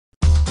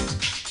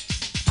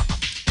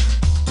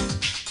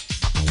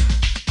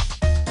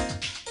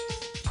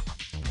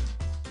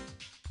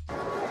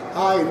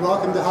Hi, and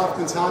welcome to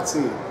Hoffman's Hot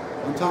Seat.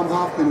 I'm Tom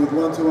Hoffman with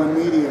One-to-One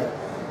Media,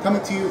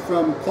 coming to you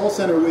from Call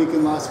Center Week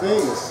in Las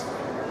Vegas.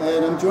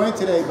 And I'm joined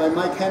today by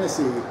Mike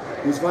Hennessy,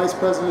 who's Vice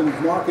President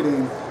of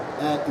Marketing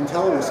at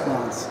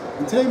IntelliResponse.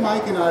 And today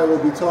Mike and I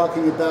will be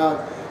talking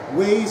about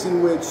ways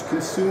in which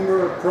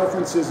consumer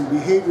preferences and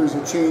behaviors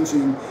are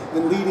changing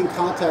and leading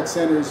contact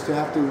centers to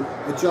have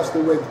to adjust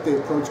the way that they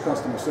approach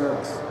customer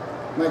service.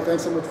 Mike,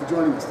 thanks so much for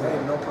joining us today.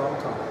 Hey, no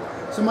problem, Tom.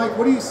 So Mike,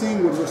 what are you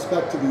seeing with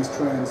respect to these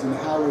trends and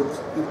how it's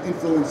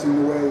influencing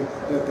the way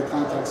that the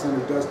contact center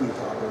does need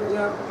to operate?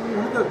 Yeah,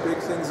 one of the big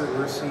things that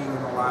we're seeing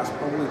in the last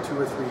probably 2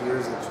 or 3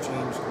 years that's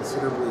changed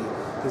considerably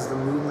is the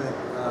movement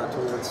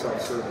towards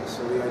self-service.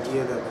 So the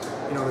idea that,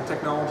 the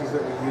technologies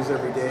that we use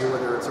every day,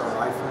 whether it's our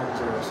iPhones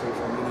or our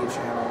social media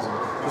channels,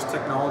 and just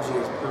technology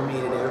has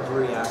permeated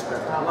every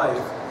aspect of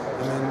life,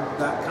 and then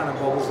that kind of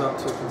bubbles up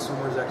to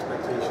consumers'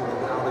 expectations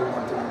of how they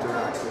want to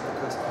interact with the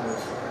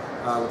customers,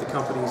 with the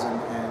companies and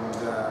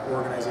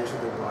organizations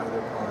that buy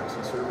their products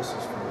and services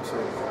from. So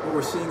what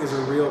we're seeing is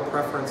a real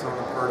preference on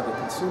the part of the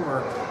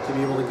consumer to be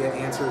able to get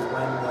answers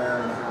when,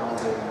 where, and how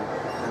they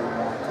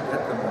want to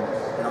get them.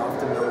 And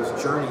often those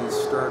journeys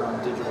start on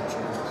digital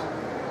channels.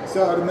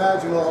 So I'd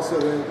imagine also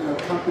that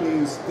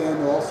companies then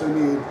also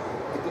need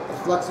a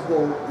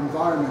flexible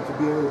environment to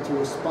be able to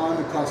respond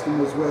to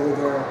customers, whether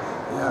they're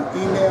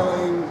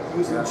emailing,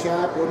 using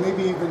chat, or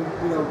maybe even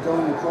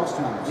going across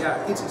channels. Yeah,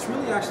 it's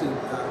really actually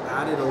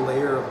added a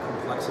layer of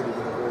complexity to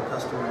the whole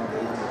customer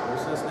engagement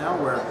process now,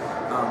 where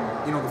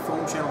the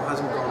phone channel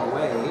hasn't gone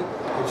away.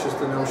 It's just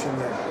the notion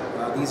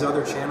that these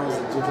other channels,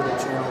 the digital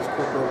channels,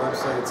 corporate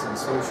websites, and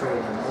social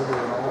and mobile,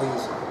 and all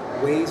these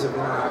ways of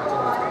interacting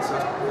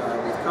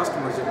with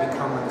customers have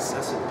become a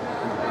necessity.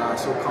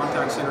 So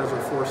contact centers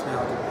are forced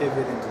now to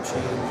pivot and to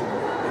change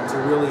and to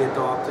really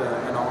adopt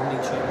an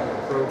omni-channel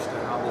approach to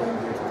how they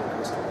engage with their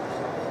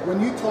customers.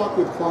 When you talk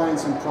with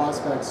clients and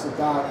prospects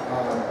about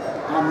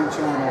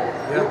omni-channel,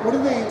 what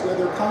are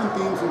there common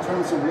themes in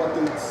terms of what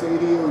they say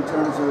to you in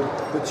terms of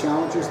the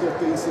challenges they're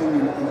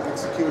facing and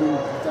executing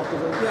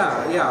effectively?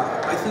 Yeah.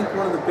 I think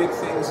one of the big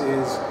things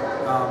is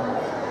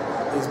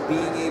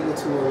being able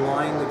to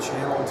align the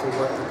channel to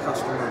what the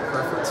customer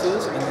preference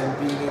is, and then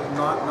being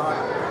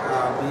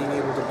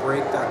able to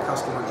break that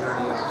customer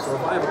journey up. So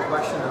if I have a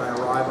question and I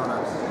arrive on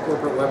a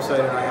corporate website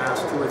and I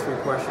ask 2 or 3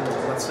 questions,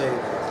 and let's say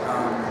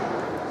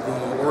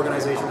the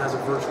organization has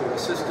a virtual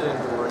assistant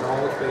or a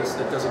knowledge base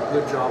that does a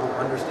good job of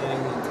understanding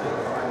the intent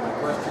behind my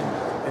question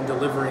and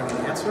delivering an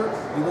answer,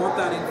 you want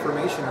that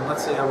information, and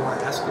let's say I want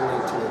to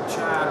escalate to a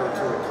chat or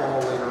to a call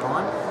later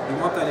on, you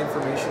want that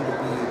information to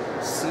be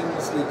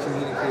seamlessly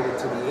communicated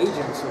to the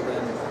agent, so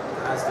then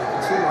as the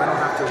consumer I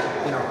don't have to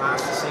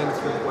ask the same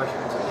 3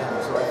 questions again.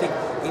 So I think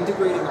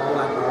integrating all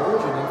that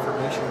knowledge and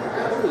information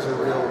together is a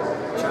real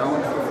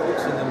challenge for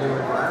folks in the new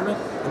environment,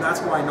 and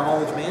that's why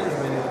knowledge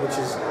management, which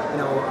is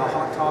a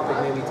hot topic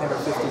maybe 10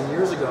 or 15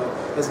 years ago,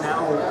 has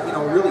now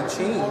really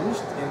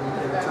changed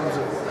in terms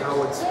of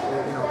how it's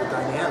the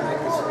dynamic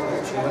has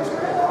changed.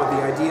 But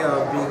the idea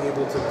of being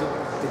able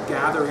to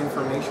gather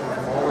information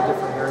from all the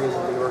different areas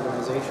of the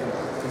organization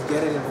and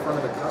get it in front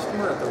of the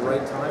customer at the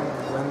right time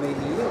when they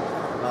need it,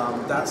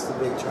 that's the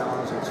big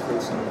challenge that's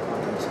facing the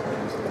contact center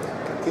these days.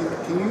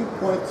 Can you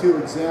point to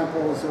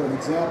examples or an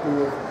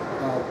example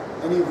of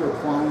any of your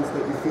clients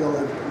that you feel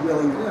have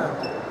really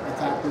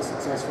attacked this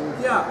successfully?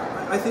 Yeah,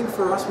 I think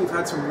for us we've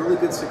had some really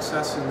good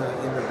success in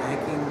the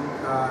banking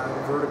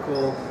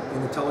vertical,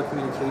 in the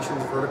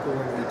telecommunications vertical,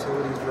 in the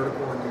utilities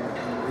vertical, and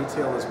in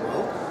retail as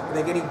well. I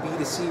think any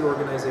B2C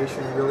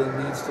organization really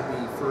needs to be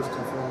first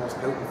and foremost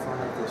out in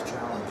front of this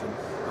challenge. And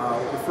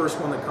the first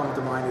one that comes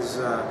to mind is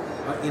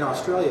in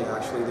Australia.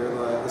 Actually, they're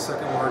the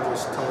second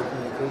largest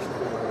telecommunications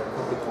provider, a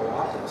company called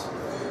Optus.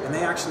 And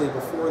they actually,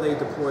 before they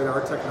deployed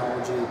our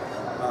technology,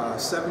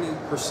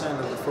 70%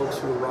 of the folks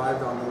who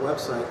arrived on the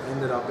website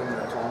ended up in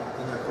their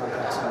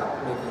contact center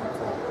making a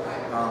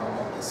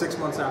call. 6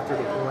 months after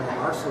deploying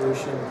our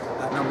solution,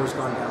 that number's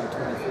gone down to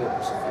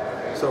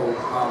 24%.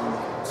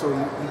 So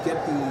you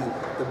get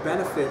the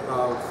benefit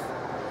of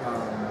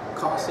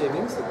cost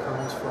savings that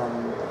comes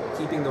from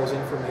keeping those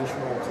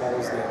informational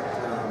calls that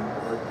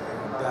are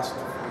best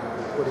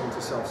put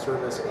into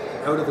self-service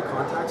out of the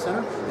contact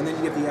center, and then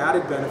you get the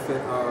added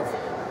benefit of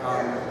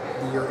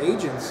your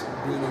agents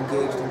being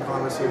engaged in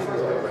conversations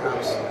that are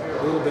perhaps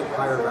a little bit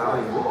higher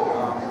value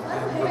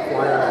and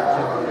require that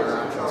human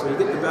interaction. So you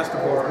get the best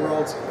of both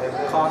worlds: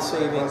 cost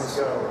savings,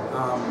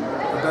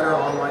 a better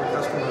online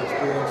customer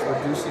experience,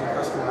 reducing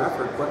customer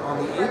effort. But on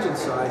the agent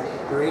side,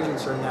 your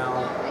agents are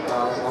now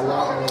a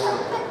lot more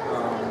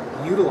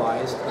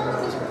utilized in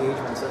those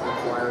engagements that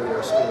require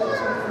their skills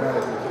and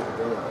their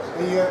capabilities.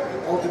 And yet,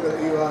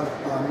 ultimately, you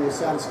have more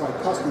satisfied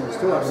customers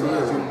too.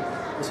 Absolutely.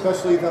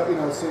 Especially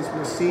since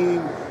we're seeing,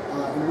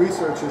 and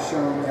research has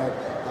shown that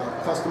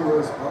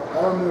customers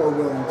are more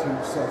willing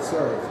to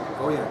self-serve.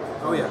 Oh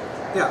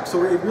yeah.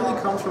 So it really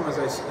comes from, as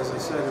I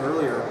said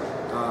earlier,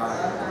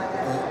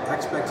 the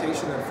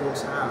expectation that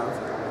folks have,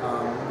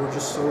 we're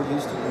just so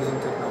used to using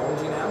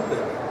technology now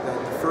that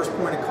the first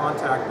point of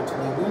contact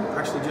between, we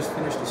actually just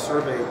finished a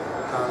survey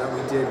that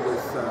we did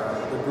with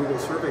the Google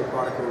survey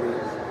product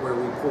where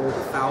we polled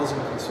 1,000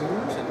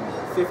 consumers, and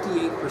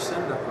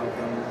 58% of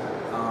them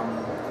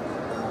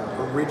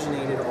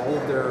originated all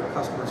of their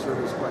customer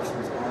service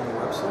questions on the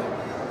website,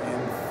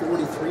 and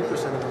 43%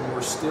 of them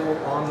were still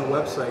on the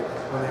website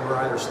when they were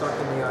either stuck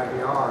in the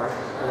IVR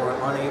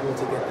or unable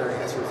to get their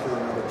answer through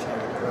another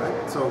channel.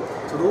 Right? So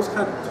those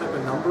type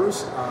of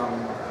numbers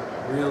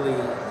really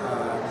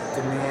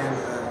demand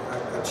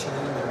a change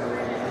in the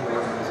way many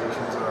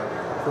organizations are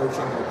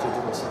approaching their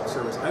digital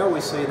self-service. I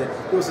always say that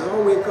people say,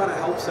 oh, we've got a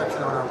help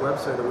section on our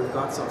website, or we've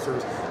got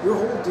self-service. Your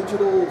whole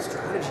digital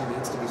strategy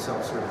needs to be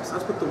self-service.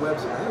 That's what the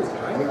web's about,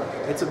 right?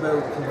 Yeah. It's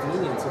about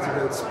convenience, it's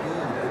about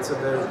speed, it's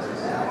about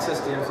access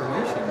to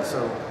information.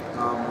 So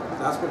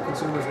that's what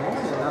consumers want,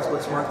 and that's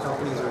what smart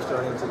companies are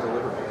starting to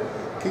deliver.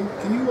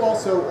 Can you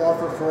also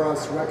offer for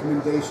us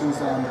recommendations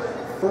on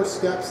first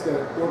steps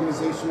that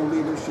organizational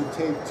leaders should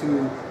take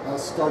to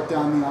start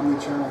down the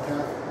omni-channel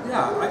path?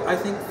 Yeah, I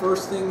think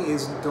first thing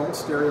is don't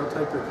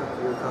stereotype your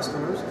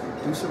customers.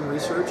 Do some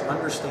research,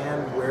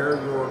 understand where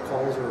your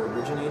calls are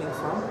originating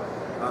from,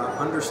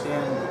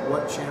 understand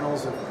what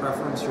channels of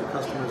preference your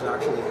customers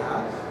actually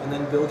have, and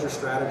then build your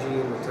strategy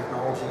and your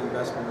technology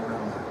investment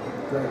around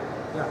that. Great.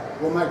 Yeah.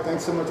 Well, Mike,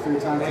 thanks so much for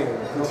your time today.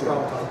 No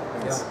problem, Tom.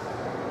 Yeah.